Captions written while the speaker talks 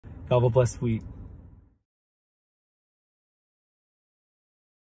Y'all have a blessed week.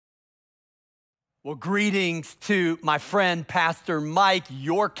 Well, greetings to my friend, Pastor Mike,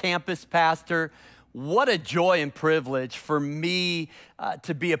 your campus pastor. What a joy and privilege for me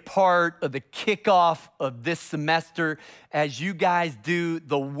to be a part of the kickoff of this semester as you guys do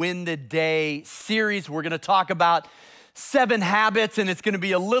the Win the Day series. We're going to talk about 7 habits, and it's going to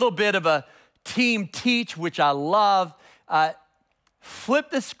be a little bit of a team teach, which I love. Flip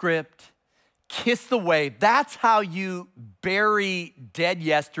the script, kiss the wave. That's how you bury dead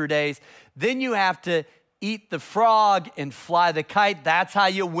yesterdays. Then you have to eat the frog and fly the kite. That's how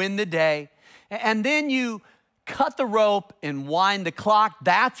you win the day. And then you cut the rope and wind the clock.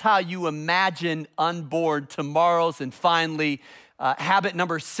 That's how you imagine unborn tomorrows. And finally, habit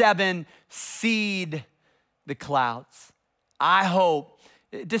number 7, seed the clouds. I hope,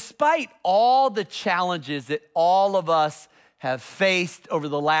 despite all the challenges that all of us have faced over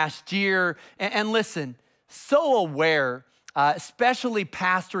the last year, and listen, so aware, especially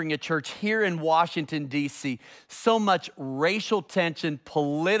pastoring a church here in Washington, D.C., so much racial tension,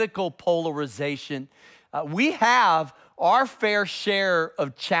 political polarization. We have our fair share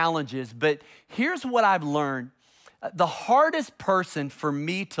of challenges, but here's what I've learned. The hardest person for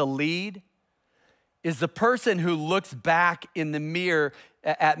me to lead is the person who looks back in the mirror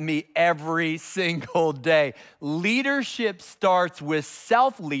at me every single day. Leadership starts with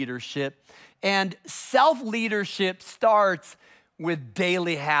self-leadership, and self-leadership starts with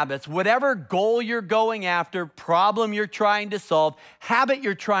daily habits. Whatever goal you're going after, problem you're trying to solve, habit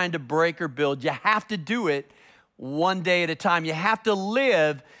you're trying to break or build, you have to do it one day at a time. You have to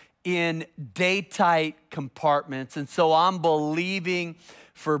live in day-tight compartments. And so I'm believing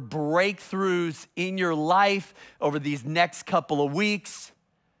for breakthroughs in your life over these next couple of weeks.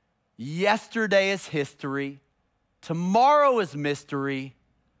 Yesterday is history. Tomorrow is mystery.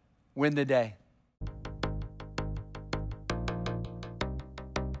 Win the day.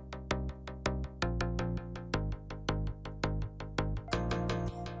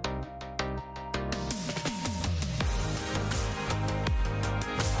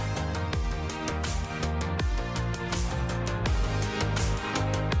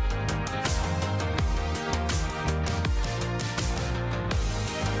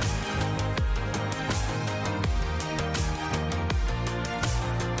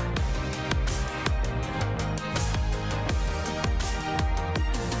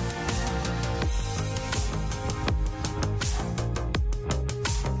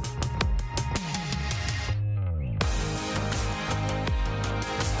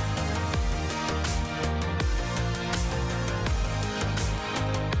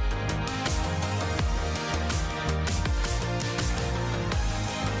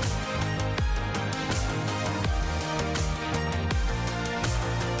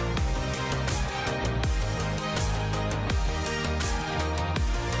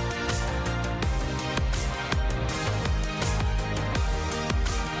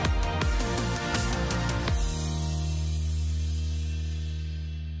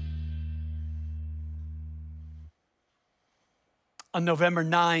 On November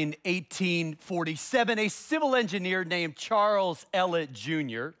 9, 1847, a civil engineer named Charles Ellet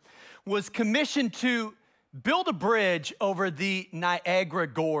Jr. was commissioned to build a bridge over the Niagara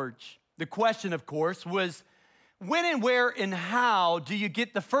Gorge. The question, of course, was when and where and how do you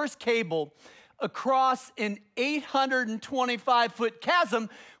get the first cable across an 825-foot chasm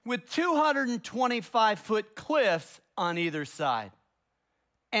with 225-foot cliffs on either side?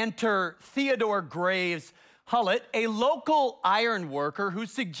 Enter Theodore Graves Hullett, a local iron worker who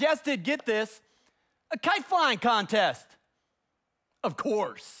suggested, get this, a kite flying contest. Of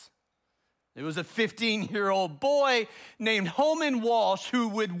course. There was a 15-year-old boy named Holman Walsh who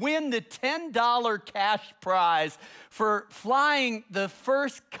would win the $10 cash prize for flying the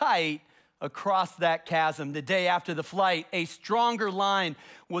first kite across that chasm. The day after the flight, a stronger line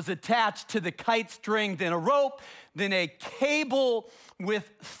was attached to the kite string than a rope, than a cable with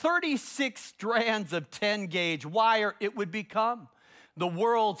 36 strands of 10-gauge wire. It would become the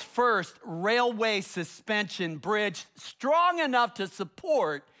world's first railway suspension bridge, strong enough to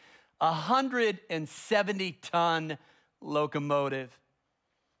support a 170-ton locomotive.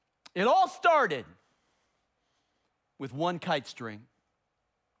 It all started with one kite string,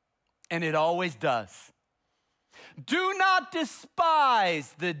 and it always does. Do not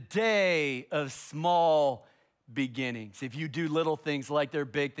despise the day of small beginnings. If you do little things like they're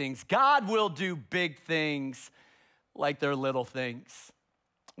big things, God will do big things like they're little things.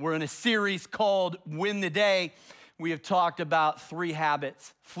 We're in a series called Win the Day. We have talked about 3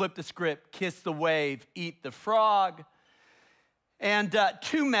 habits: flip the script, kiss the wave, eat the frog. And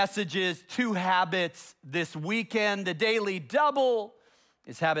two messages, two habits this weekend. The daily double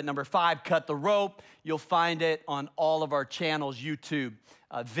is habit number 5, cut the rope. You'll find it on all of our channels, YouTube,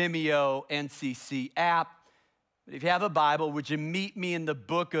 Vimeo, NCC app. But if you have a Bible, would you meet me in the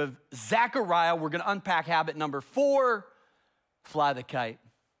book of Zechariah? We're going to unpack habit number 4, fly the kite.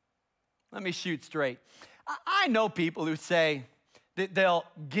 Let me shoot straight. I know people who say that they'll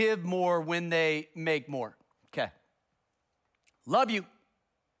give more when they make more. Okay. Love you,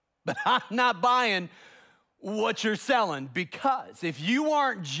 but I'm not buying what you're selling, because if you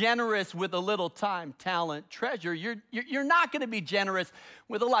aren't generous with a little time, talent, treasure, you're not going to be generous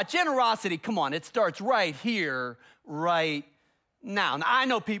with a lot. Generosity, come on, it starts right here, right now. Now, I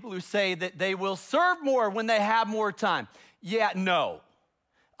know people who say that they will serve more when they have more time. Yeah, no.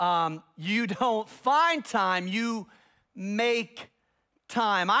 You don't find time, you make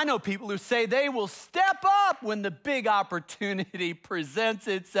time. I know people who say they will step up when the big opportunity presents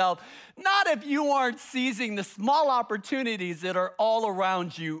itself, not if you aren't seizing the small opportunities that are all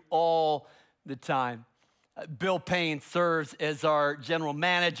around you all the time. Bill Payne serves as our general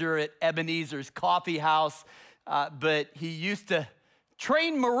manager at Ebenezer's Coffee House, but he used to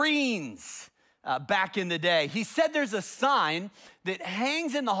train Marines back in the day. He said there's a sign that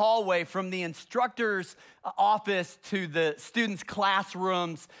hangs in the hallway from the instructor's office to the students'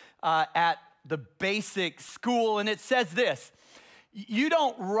 classrooms at the basic school, and it says this: you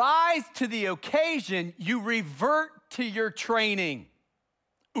don't rise to the occasion, you revert to your training.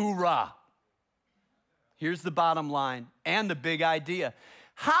 Hoorah. Here's the bottom line and the big idea.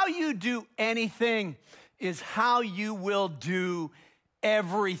 How you do anything is how you will do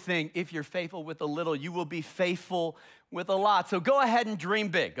everything. If you're faithful with a little, you will be faithful with a lot. So go ahead and dream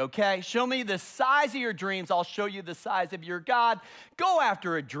big, okay? Show me the size of your dreams. I'll show you the size of your God. Go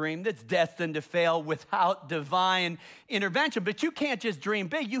after a dream that's destined to fail without divine intervention. But you can't just dream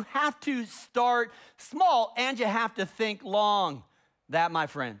big. You have to start small, and you have to think long. That, my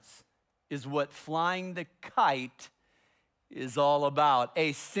friends, is what flying the kite is all about.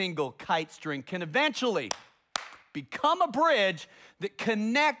 A single kite string can eventually become a bridge that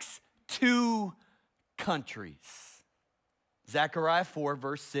connects two countries. Zechariah 4,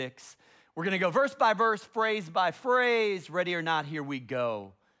 verse 6. We're going to go verse by verse, phrase by phrase. Ready or not, here we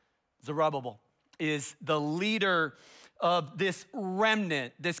go. Zerubbabel is the leader of this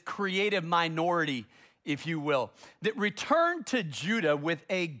remnant, this creative minority, if you will, that returned to Judah with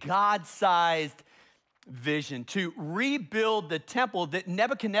a God-sized vision to rebuild the temple that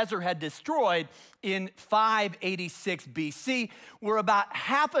Nebuchadnezzar had destroyed in 586 BC. We're about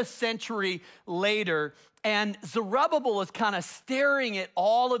half a century later, and Zerubbabel is kind of staring at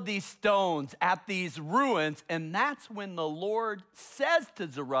all of these stones, at these ruins, and that's when the Lord says to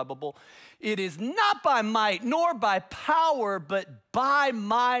Zerubbabel, "It is not by might nor by power, but by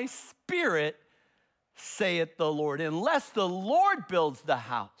my Spirit, saith the Lord. Unless the Lord builds the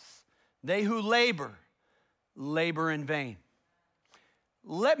house, they who labor in vain."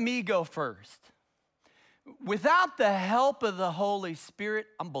 Let me go first. Without the help of the Holy Spirit,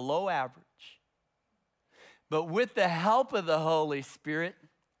 I'm below average. But with the help of the Holy Spirit,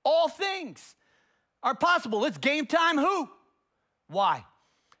 all things are possible. It's game time. Who? Why?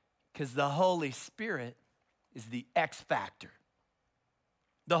 Because the Holy Spirit is the X factor.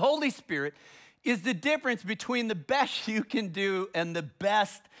 The Holy Spirit is the difference between the best you can do and the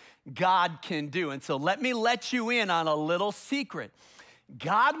best God can do. And so let me let you in on a little secret.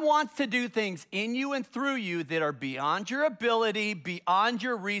 God wants to do things in you and through you that are beyond your ability, beyond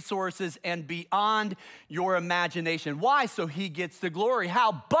your resources, and beyond your imagination. Why? So he gets the glory.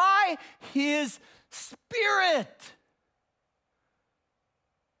 How? By his Spirit.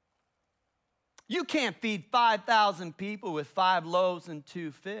 You can't feed 5,000 people with 5 loaves and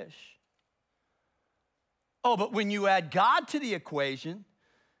 2 fish. Oh, but when you add God to the equation,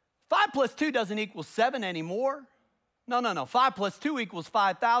 5 plus 2 doesn't equal 7 anymore. No. 5 plus 2 equals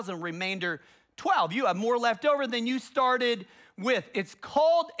 5,000, remainder 12. You have more left over than you started with. It's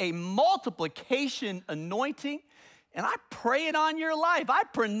called a multiplication anointing, and I pray it on your life. I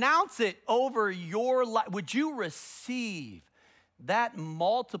pronounce it over your life. Would you receive that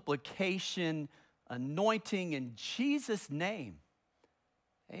multiplication anointing in Jesus' name?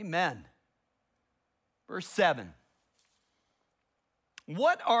 Amen. Verse 7.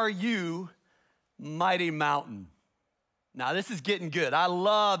 What are you, mighty mountain? Now, this is getting good. I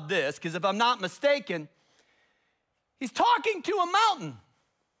love this because if I'm not mistaken, he's talking to a mountain.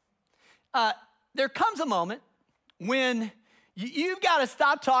 There comes a moment when you've got to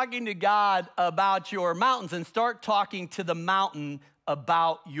stop talking to God about your mountains and start talking to the mountain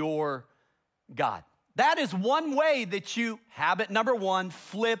about your God. That is one way that you, habit number one,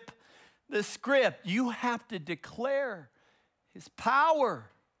 flip the script. You have to declare his power,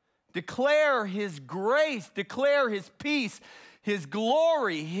 declare his grace, declare his peace, his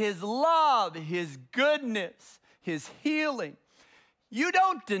glory, his love, his goodness, his healing. You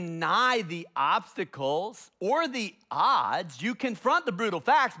don't deny the obstacles or the odds. You confront the brutal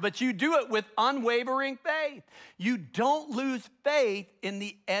facts, but you do it with unwavering faith. You don't lose faith in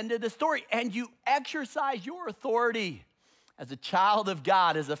the end of the story, and you exercise your authority as a child of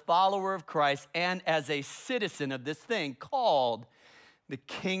God, as a follower of Christ, and as a citizen of this thing called the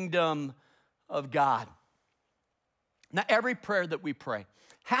kingdom of God. Now, every prayer that we pray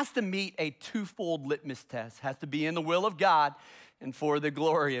has to meet a twofold litmus test. Has to be in the will of God and for the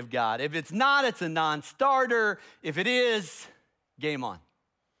glory of God. If it's not, it's a non-starter. If it is, game on.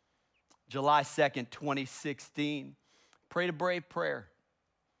 July 2nd, 2016, prayed a brave prayer.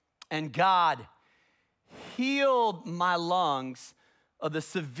 And God healed my lungs of the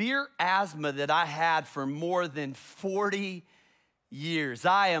severe asthma that I had for more than 40 years.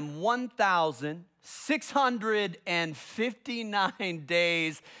 I am 1,659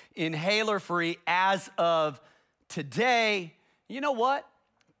 days inhaler-free as of today. You know what?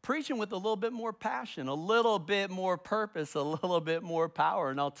 Preaching with a little bit more passion, a little bit more purpose, a little bit more power,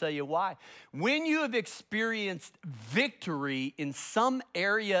 and I'll tell you why. When you have experienced victory in some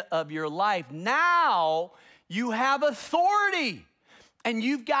area of your life, now you have authority, and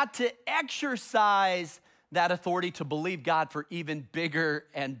you've got to exercise that authority to believe God for even bigger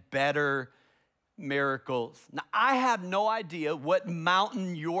and better miracles. Now, I have no idea what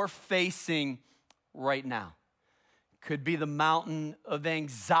mountain you're facing right now. Could be the mountain of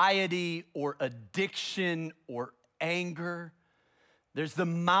anxiety or addiction or anger. There's the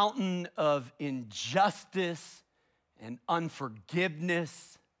mountain of injustice and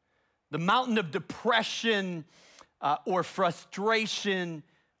unforgiveness, the mountain of depression or frustration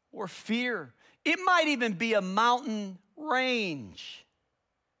or fear. It might even be a mountain range.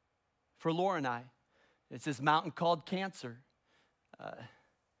 For Laura and I, it's this mountain called cancer.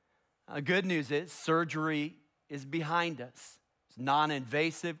 Good news is surgery is behind us. It's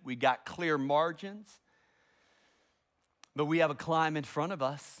non-invasive. We got clear margins. But we have a climb in front of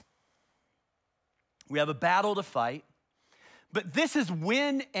us. We have a battle to fight. But this is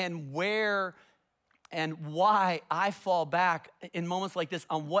when and where and why I fall back in moments like this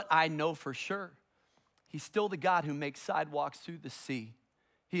on what I know for sure. He's still the God who makes sidewalks through the sea.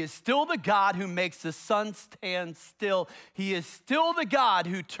 He is still the God who makes the sun stand still. He is still the God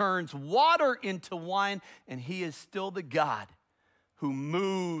who turns water into wine, and he is still the God who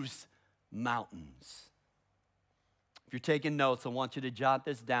moves mountains. If you're taking notes, I want you to jot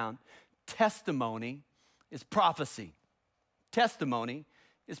this down. Testimony is prophecy. Testimony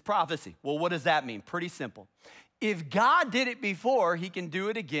is prophecy. Well, what does that mean? Pretty simple. If God did it before, he can do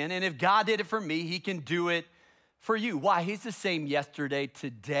it again, and if God did it for me, he can do it for you. Why? He's the same yesterday,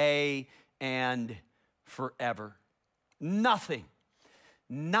 today, and forever. Nothing,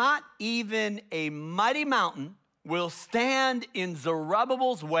 not even a mighty mountain, will stand in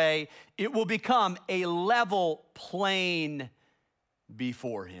Zerubbabel's way. It will become a level plain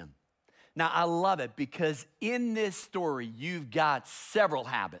before him. Now, I love it because in this story, you've got several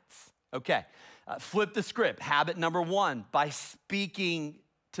habits. Okay, flip the script. Habit number one, by speaking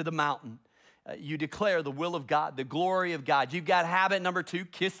to the mountain. You declare the will of God, the glory of God. You've got habit number two,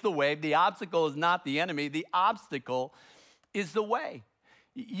 kiss the wave. The obstacle is not the enemy. The obstacle is the way.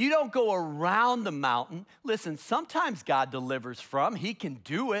 You don't go around the mountain. Listen, sometimes God delivers from. He can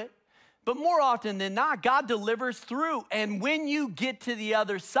do it. But more often than not, God delivers through. And when you get to the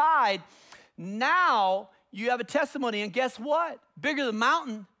other side, now you have a testimony. And guess what? Bigger the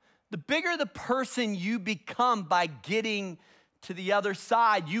mountain, the bigger the person you become by getting to the other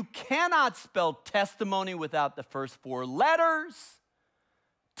side. You cannot spell testimony without the first four letters.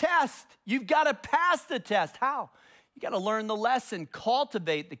 Test. You've got to pass the test. How? You got to learn the lesson,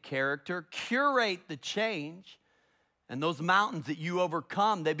 cultivate the character, curate the change. And those mountains that you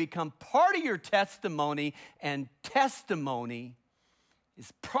overcome, they become part of your testimony, and testimony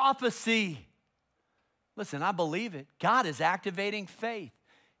is prophecy. Listen, I believe it. God is activating faith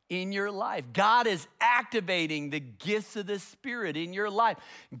in your life. God is activating the gifts of the Spirit in your life.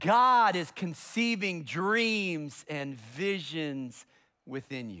 God is conceiving dreams and visions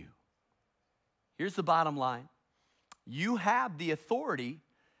within you. Here's the bottom line. You have the authority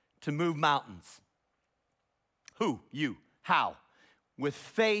to move mountains. Who? You. How? With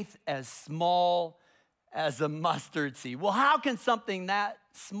faith as small as a mustard seed. Well, how can something that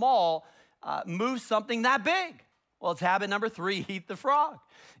small move something that big? Well, it's habit number 3, eat the frog.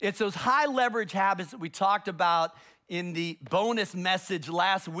 It's those high leverage habits that we talked about in the bonus message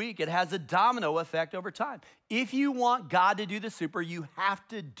last week. It has a domino effect over time. If you want God to do the super, you have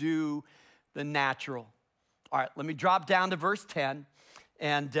to do the natural. All right, let me drop down to verse 10.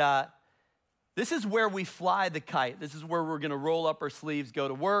 And this is where we fly the kite. This is where we're going to roll up our sleeves, go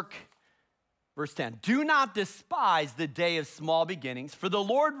to work. Verse 10, do not despise the day of small beginnings, for the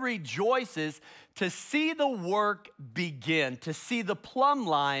Lord rejoices to see the work begin, to see the plumb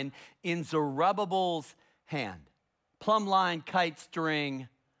line in Zerubbabel's hand. Plumb line, kite string,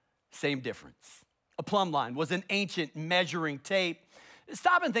 same difference. A plumb line was an ancient measuring tape.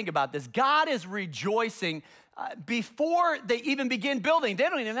 Stop and think about this. God is rejoicing before they even begin building. They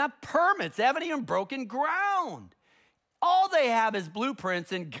don't even have permits. They haven't even broken ground. All they have is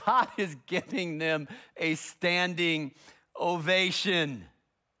blueprints, and God is giving them a standing ovation.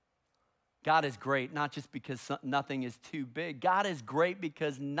 God is great, not just because nothing is too big. God is great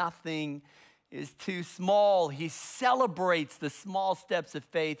because nothing is too small. He celebrates the small steps of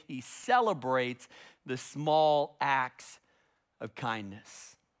faith. He celebrates the small acts of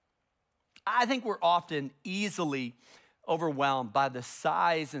kindness. I think we're often easily overwhelmed by the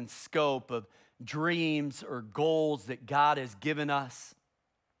size and scope of dreams or goals that God has given us.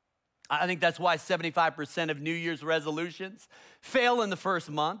 I think that's why 75% of New Year's resolutions fail in the first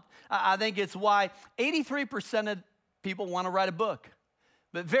month. I think it's why 83% of people want to write a book,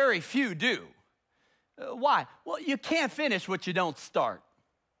 but very few do. Why? Well, you can't finish what you don't start.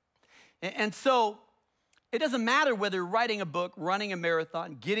 And so it doesn't matter whether you're writing a book, running a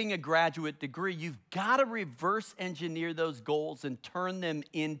marathon, getting a graduate degree, you've got to reverse engineer those goals and turn them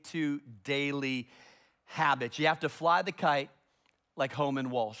into daily habits. You have to fly the kite like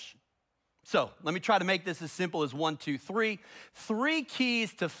Homan Walsh. So let me try to make this as simple as 1, 2, 3. 3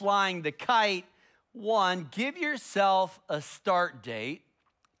 keys to flying the kite. 1, give yourself a start date.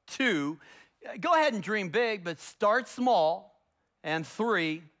 2, go ahead and dream big, but start small. And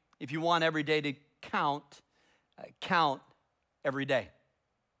 3, if you want every day to count every day.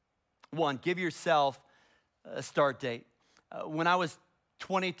 1, give yourself a start date. When I was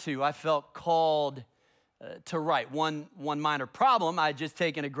 22, I felt called to write. One minor problem, I had just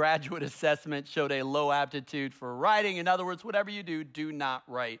taken a graduate assessment, showed a low aptitude for writing. In other words, whatever you do not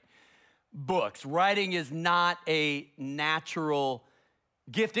write books. Writing is not a natural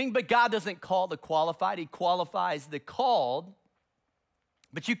gifting, but God doesn't call the qualified. He qualifies the called.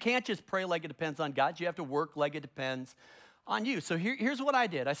 But you can't just pray like it depends on God. You have to work like it depends on you. So here's what I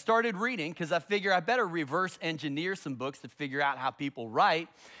did. I started reading because I figure I better reverse engineer some books to figure out how people write.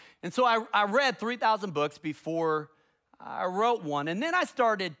 And so I read 3,000 books before I wrote one. And then I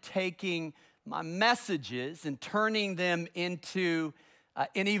started taking my messages and turning them into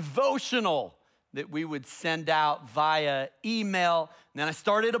an evotional that we would send out via email. And then I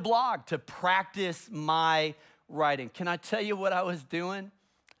started a blog to practice my writing. Can I tell you what I was doing?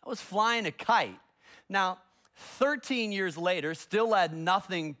 I was flying a kite. Now, 13 years later, still had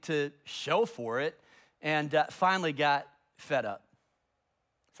nothing to show for it, and finally got fed up.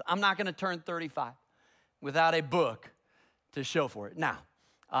 So I'm not gonna turn 35 without a book to show for it. Now,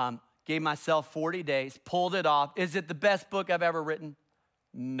 gave myself 40 days, pulled it off. Is it the best book I've ever written?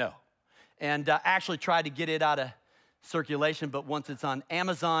 No. And actually tried to get it out of circulation, but once it's on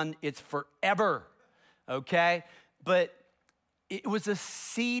Amazon, it's forever, okay? But it was a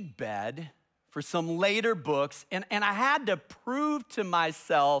seedbed for some later books, and I had to prove to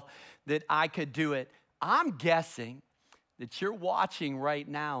myself that I could do it. I'm guessing that you're watching right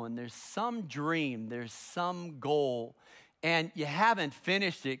now, and there's some dream, there's some goal, and you haven't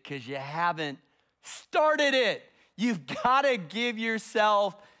finished it because you haven't started it. You've got to give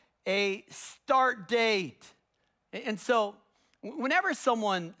yourself a start date. And so whenever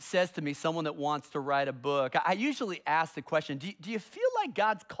someone says to me, someone that wants to write a book, I usually ask the question, do you feel like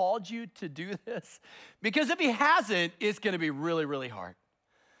God's called you to do this? Because if he hasn't, it's going to be really, really hard.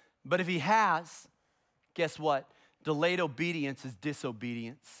 But if he has, guess what? Delayed obedience is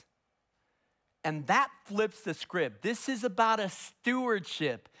disobedience. And that flips the script. This is about a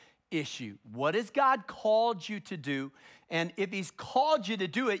stewardship issue. What has God called you to do? And if he's called you to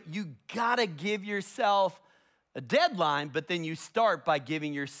do it, you got to give yourself a deadline, but then you start by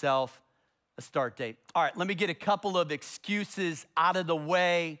giving yourself a start date. All right, let me get a couple of excuses out of the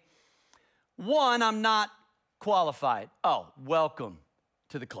way. 1, I'm not qualified. Oh, welcome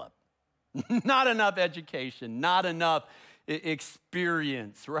to the club. Not enough education, not enough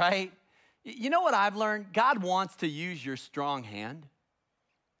experience, right? You know what I've learned? God wants to use your strong hand.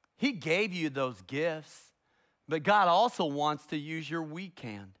 He gave you those gifts, but God also wants to use your weak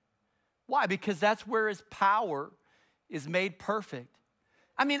hand. Why? Because that's where his power is made perfect.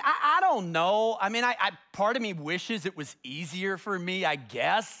 I mean, I don't know. I mean, part of me wishes it was easier for me, I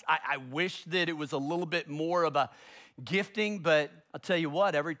guess. I wish that it was a little bit more of a gifting, but I'll tell you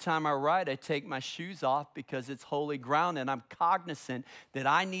what, every time I ride, I take my shoes off because it's holy ground, and I'm cognizant that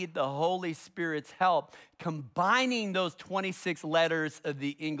I need the Holy Spirit's help combining those 26 letters of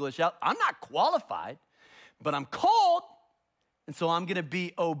the English. I'm not qualified, but I'm called, and so I'm gonna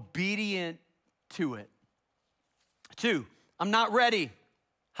be obedient to it. 2, I'm not ready.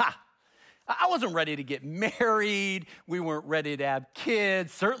 I wasn't ready to get married. We weren't ready to have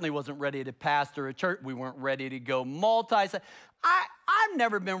kids. Certainly wasn't ready to pastor a church. We weren't ready to go I've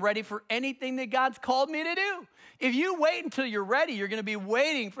never been ready for anything that God's called me to do. If you wait until you're ready, you're going to be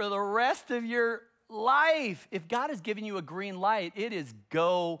waiting for the rest of your life. If God has given you a green light, it is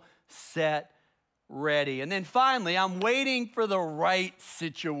go, set, ready. And then finally, I'm waiting for the right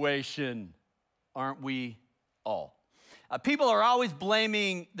situation. Aren't we all? People are always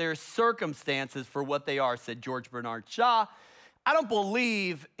blaming their circumstances for what they are, said George Bernard Shaw. I don't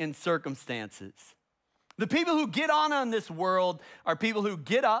believe in circumstances. The people who get on this world are people who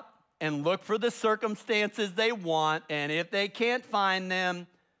get up and look for the circumstances they want, and if they can't find them,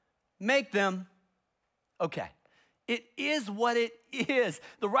 make them. Okay, it is what it is.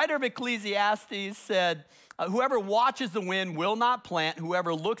 The writer of Ecclesiastes said, whoever watches the wind will not plant,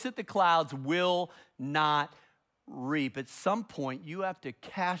 whoever looks at the clouds will not reap. At some point, you have to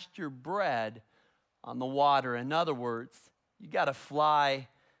cast your bread on the water. In other words, you got to fly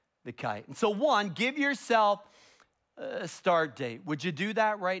the kite. And so 1, give yourself a start date. Would you do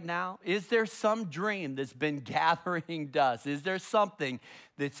that right now? Is there some dream that's been gathering dust? Is there something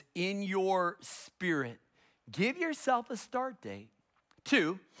that's in your spirit? Give yourself a start date.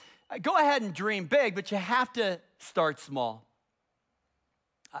 2, go ahead and dream big, but you have to start small.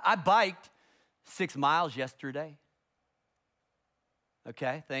 I biked 6 miles yesterday.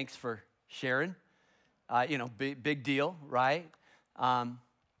 Okay, thanks for sharing. Big deal, right?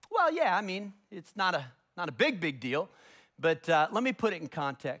 Well, yeah, I mean, it's not a big deal, but let me put it in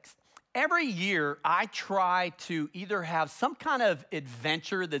context. Every year, I try to either have some kind of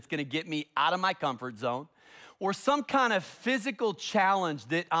adventure that's gonna get me out of my comfort zone, or some kind of physical challenge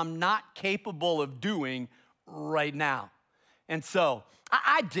that I'm not capable of doing right now. And so,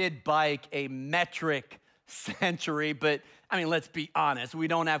 I did bike a metric century, but I mean, let's be honest, we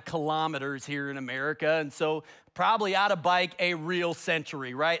don't have kilometers here in America, and so probably ought to bike a real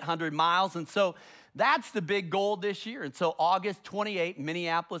century, right? 100 miles, and so that's the big goal this year. And so August 28,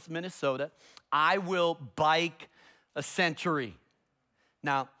 Minneapolis, Minnesota, I will bike a century.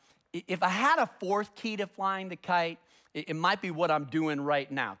 Now, if I had a 4th key to flying the kite, it might be what I'm doing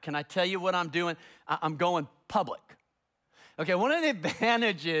right now. Can I tell you what I'm doing? I'm going public. Okay, one of the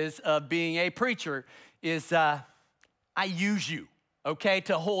advantages of being a preacher is I use you, okay,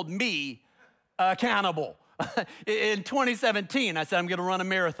 to hold me accountable. In 2017, I said, I'm gonna run a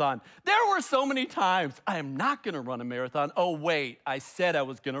marathon. There were so many times, I am not gonna run a marathon. Oh, wait, I said I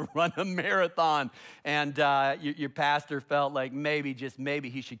was gonna run a marathon. And your pastor felt like maybe, just maybe,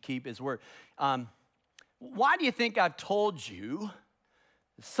 he should keep his word. Why do you think I've told you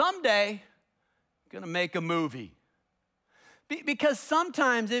someday I'm gonna make a movie? Because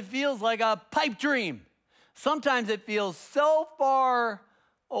sometimes it feels like a pipe dream. Sometimes it feels so far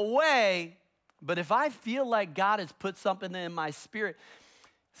away, but if I feel like God has put something in my spirit,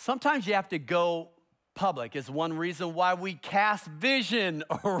 sometimes you have to go public. It's one reason why we cast vision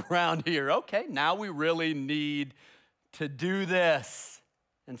around here. Okay, now we really need to do this.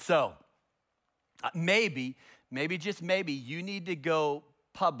 And so, maybe, just maybe, you need to go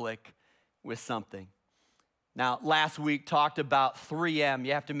public with something. Now, last week talked about 3M.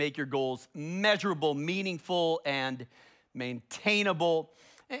 You have to make your goals measurable, meaningful, and maintainable.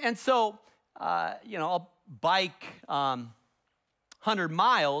 And so, I'll bike 100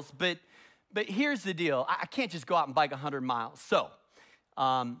 miles, but here's the deal. I can't just go out and bike 100 miles. So,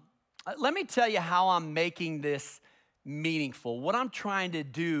 let me tell you how I'm making this meaningful. What I'm trying to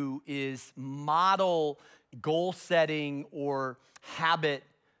do is model goal setting or habit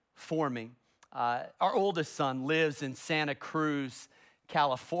forming. Our oldest son lives in Santa Cruz,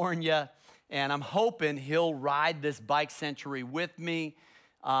 California, and I'm hoping he'll ride this bike century with me.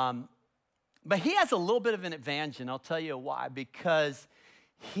 But he has a little bit of an advantage, and I'll tell you why. Because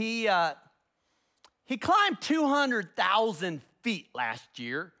he climbed 200,000 feet last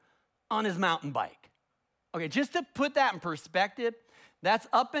year on his mountain bike. Okay, just to put that in perspective, that's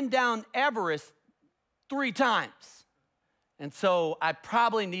up and down Everest 3 times. And so I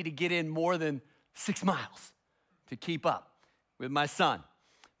probably need to get in more than 6 miles to keep up with my son.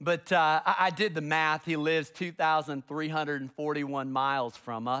 But I did the math. He lives 2,341 miles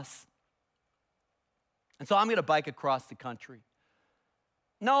from us. And so I'm going to bike across the country.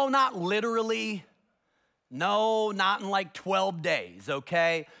 No, not literally. No, not in like 12 days,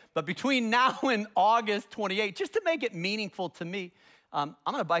 okay? But between now and August 28th, just to make it meaningful to me, I'm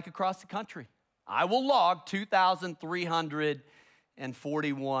going to bike across the country. I will log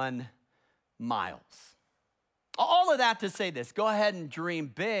 2,341 miles. All of that to say this, go ahead and dream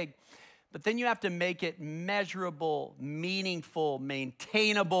big, but then you have to make it measurable, meaningful,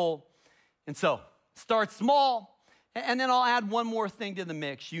 maintainable. And so start small, and then I'll add one more thing to the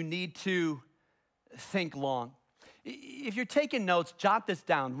mix. You need to think long. If you're taking notes, jot this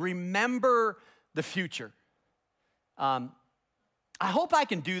down. Remember the future. I hope I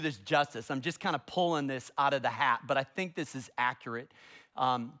can do this justice. I'm just kind of pulling this out of the hat, but I think this is accurate.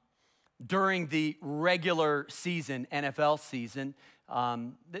 During the regular season, NFL season,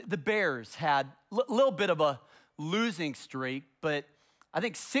 the Bears had a little bit of a losing streak, but I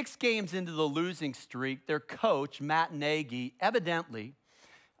think 6 games into the losing streak, their coach, Matt Nagy, evidently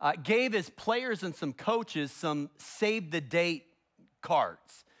gave his players and some coaches some save-the-date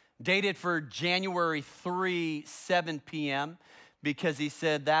cards, dated for January 3, 7 p.m., because he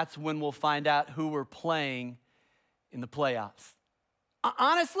said that's when we'll find out who we're playing in the playoffs.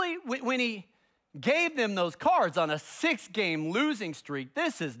 Honestly, when he gave them those cards on a 6-game losing streak,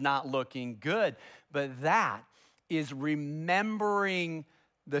 this is not looking good. But that is remembering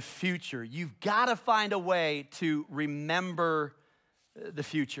the future. You've got to find a way to remember the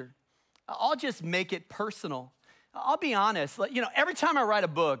future. I'll just make it personal. I'll be honest, every time I write a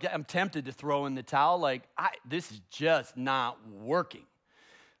book, I'm tempted to throw in the towel, this is just not working.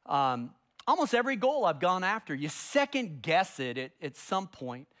 Almost every goal I've gone after, you second guess it at some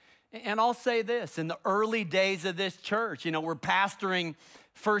point. And I'll say this, in the early days of this church, we're pastoring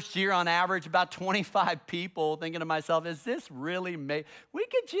first year on average about 25 people, thinking to myself, is this really we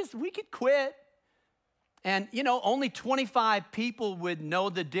could quit. And only 25 people would know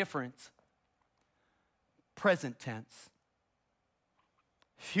the difference. Present tense.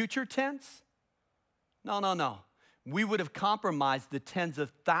 Future tense? No. We would have compromised the tens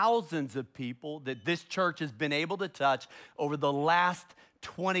of thousands of people that this church has been able to touch over the last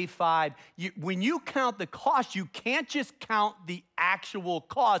 25. When you count the cost, you can't just count the actual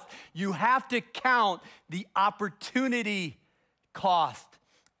cost. You have to count the opportunity cost.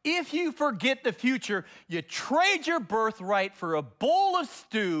 If you forget the future, you trade your birthright for a bowl of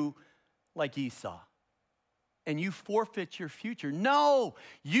stew like Esau, and you forfeit your future. No,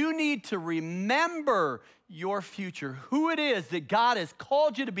 you need to remember your future, who it is that God has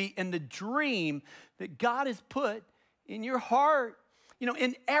called you to be, and the dream that God has put in your heart.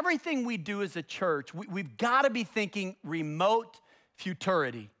 In everything we do as a church, we've got to be thinking remote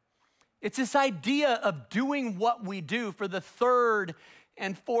futurity. It's this idea of doing what we do for the 3rd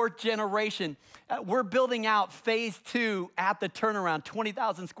and 4th generation. We're building out phase 2 at the turnaround,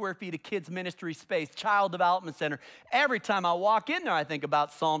 20,000 square feet of kids ministry space, child development center. Every time I walk in there, I think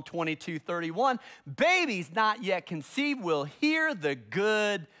about Psalm 22:31. Babies not yet conceived will hear the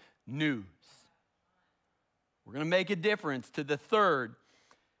good news. We're going to make a difference to the 3rd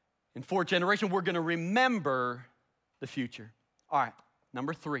and 4th generation. We're going to remember the future. All right,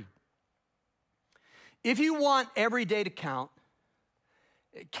 number 3. If you want every day to count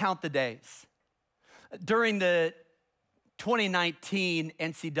the days. During the 2019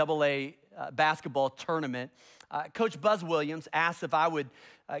 NCAA basketball tournament, Coach Buzz Williams asked if I would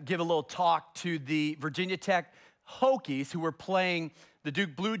give a little talk to the Virginia Tech Hokies who were playing the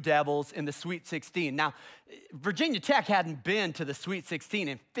Duke Blue Devils in the Sweet 16. Now, Virginia Tech hadn't been to the Sweet 16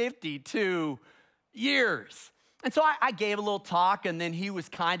 in 52 years. And so I gave a little talk, and then he was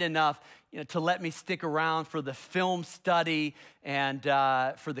kind enough to let me stick around for the film study and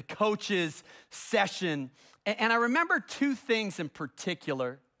for the coaches session. And I remember 2 things in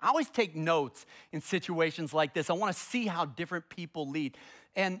particular. I always take notes in situations like this. I want to see how different people lead.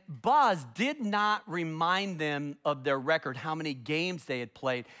 And Buzz did not remind them of their record, how many games they had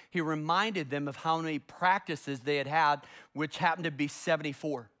played. He reminded them of how many practices they had had, which happened to be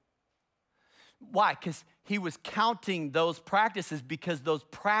 74. Why? Because he was counting those practices, because those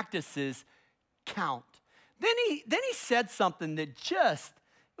practices count. Then he said something that it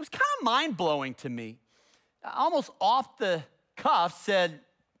was kind of mind-blowing to me. Almost off the cuff said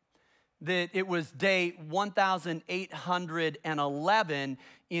that it was day 1,811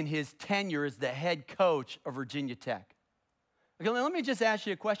 in his tenure as the head coach of Virginia Tech. Okay, let me just ask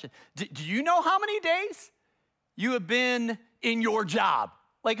you a question. Do you know how many days you have been in your job?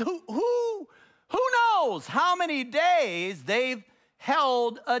 Who knows how many days they've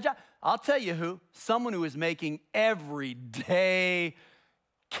held a job. I'll tell you who, someone who is making every day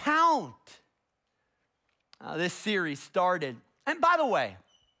count. This series started, and by the way,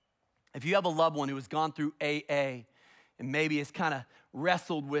 if you have a loved one who has gone through AA and maybe has kind of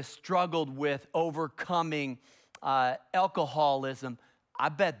wrestled with, struggled with overcoming alcoholism, I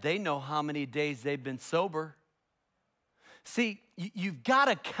bet they know how many days they've been sober. See, you've got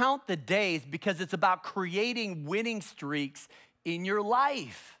to count the days because it's about creating winning streaks in your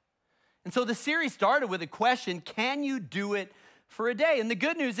life. And so the series started with a question, can you do it for a day? And the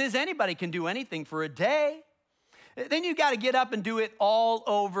good news is anybody can do anything for a day. Then you got to get up and do it all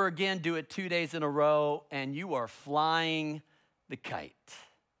over again, do it 2 days in a row, and you are flying the kite.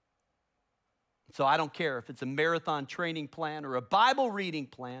 So I don't care if it's a marathon training plan or a Bible reading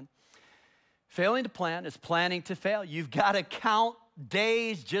plan. Failing to plan is planning to fail. You've got to count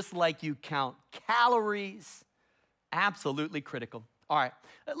days just like you count calories. Absolutely critical. All right,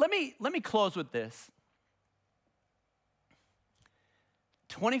 let me close with this.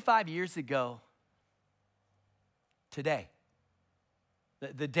 25 years ago today,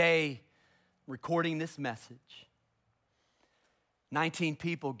 the day recording this message, 19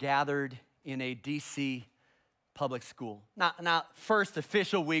 people gathered in a DC public school. Now, first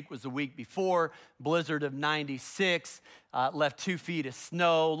official week was the week before, blizzard of 96, left 2 feet of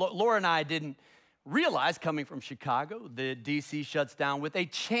snow. Laura and I didn't realize, coming from Chicago, the DC shuts down with a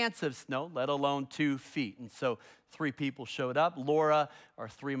chance of snow, let alone 2 feet. And so 3 people showed up, Laura, our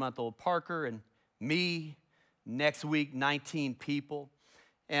 3-month-old Parker, and me. Next week, 19 people.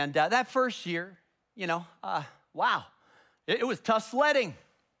 And that first year, wow, it was tough sledding.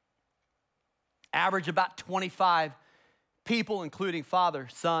 Average about 25 people, including Father,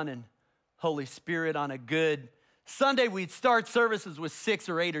 Son, and Holy Spirit. On a good Sunday, we'd start services with 6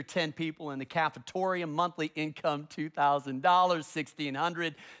 or 8 or 10 people in the cafeteria. Monthly income, $2,000,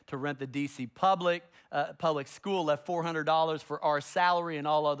 $1,600 to rent the DC public school. Left $400 for our salary and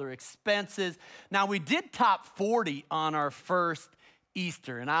all other expenses. Now, we did top 40 on our first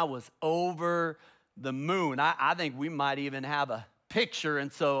Easter, and I was over the moon. I think we might even have a picture,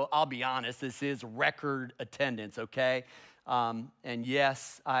 and so I'll be honest, this is record attendance, okay? And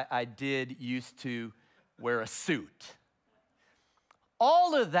yes, I did used to wear a suit.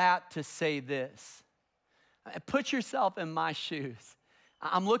 All of that to say this, put yourself in my shoes.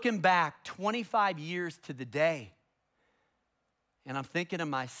 I'm looking back 25 years to the day, and I'm thinking to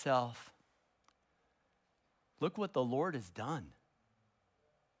myself, look what the Lord has done.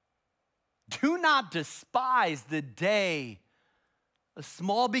 Do not despise the day of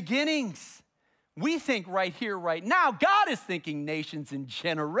small beginnings. We think right here, right now. God is thinking nations and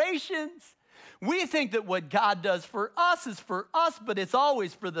generations. We think that what God does for us is for us, but it's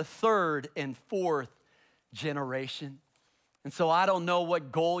always for the 3rd and 4th generation. And so I don't know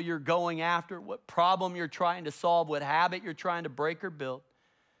what goal you're going after, what problem you're trying to solve, what habit you're trying to break or build.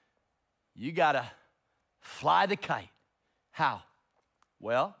 You got to fly the kite. How?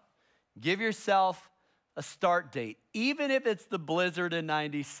 Well, give yourself a start date, even if it's the blizzard of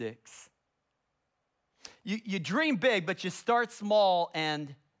 96. You dream big, but you start small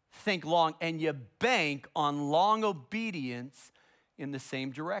and think long, and you bank on long obedience in the same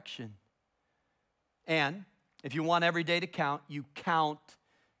direction. And if you want every day to count, you count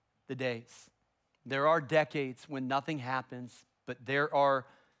the days. There are decades when nothing happens, but there are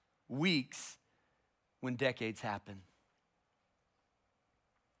weeks when decades happen.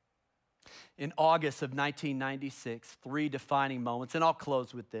 In August of 1996, 3 defining moments, and I'll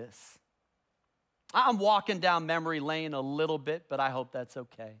close with this. I'm walking down memory lane a little bit, but I hope that's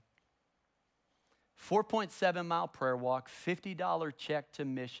okay. 4.7-mile prayer walk, $50 check to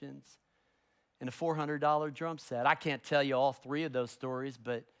missions, and a $400 drum set. I can't tell you all 3 of those stories,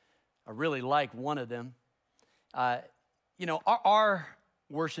 but I really like one of them. Our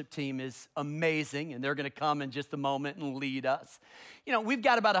worship team is amazing, and they're going to come in just a moment and lead us. We've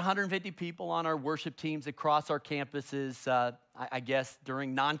got about 150 people on our worship teams across our campuses, I guess,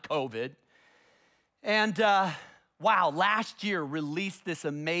 during non-COVID. And last year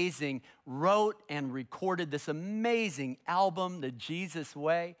wrote and recorded this amazing album, The Jesus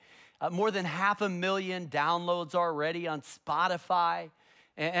Way. More than 500,000 downloads already on Spotify.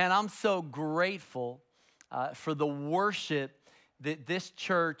 And I'm so grateful for the worship that this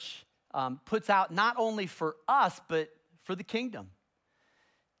church puts out, not only for us, but for the kingdom.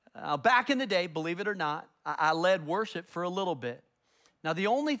 Back in the day, believe it or not, I led worship for a little bit. Now, the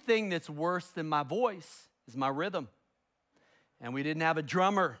only thing that's worse than my voice is my rhythm. And we didn't have a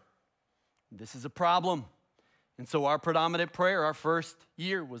drummer. This is a problem. And so our predominant prayer, our first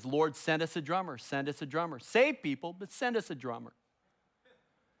year was, Lord, send us a drummer, send us a drummer. Save people, but send us a drummer.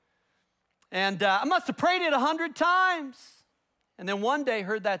 And I must have prayed it 100 times. And then one day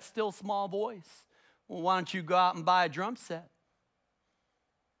heard that still small voice. Well, why don't you go out and buy a drum set?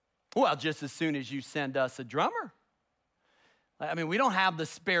 Well, just as soon as you send us a drummer. I mean, we don't have the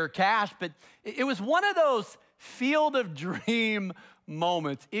spare cash, but it was one of those field of dream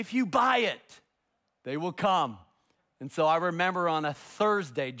moments. If you buy it, they will come. And so I remember on a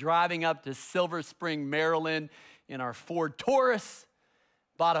Thursday driving up to Silver Spring, Maryland in our Ford Taurus,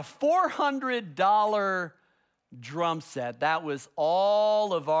 bought a $400 drum set. That was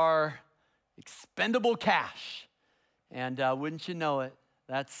all of our expendable cash. And wouldn't you know it,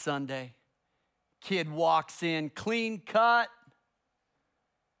 that Sunday, kid walks in, clean cut,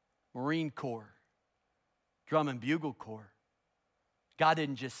 Marine Corps, Drum and Bugle Corps. God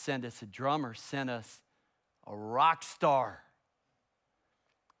didn't just send us a drummer, sent us a rock star.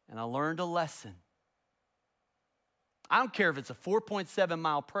 And I learned a lesson. I don't care if it's a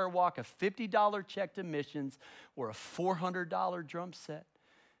 4.7-mile prayer walk, a $50 check to missions, or a $400 drum set.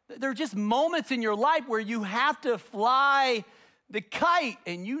 There are just moments in your life where you have to fly the kite,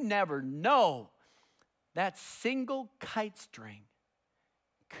 and you never know. That single kite string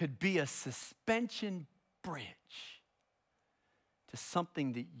could be a suspension bridge to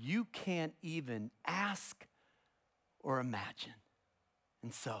something that you can't even ask or imagine.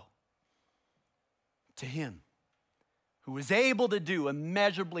 And so, to him who is able to do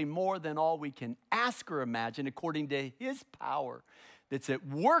immeasurably more than all we can ask or imagine, according to his power that's at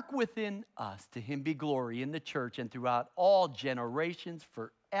work within us, to him be glory in the church and throughout all generations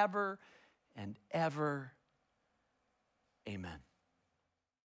forever and ever. Amen.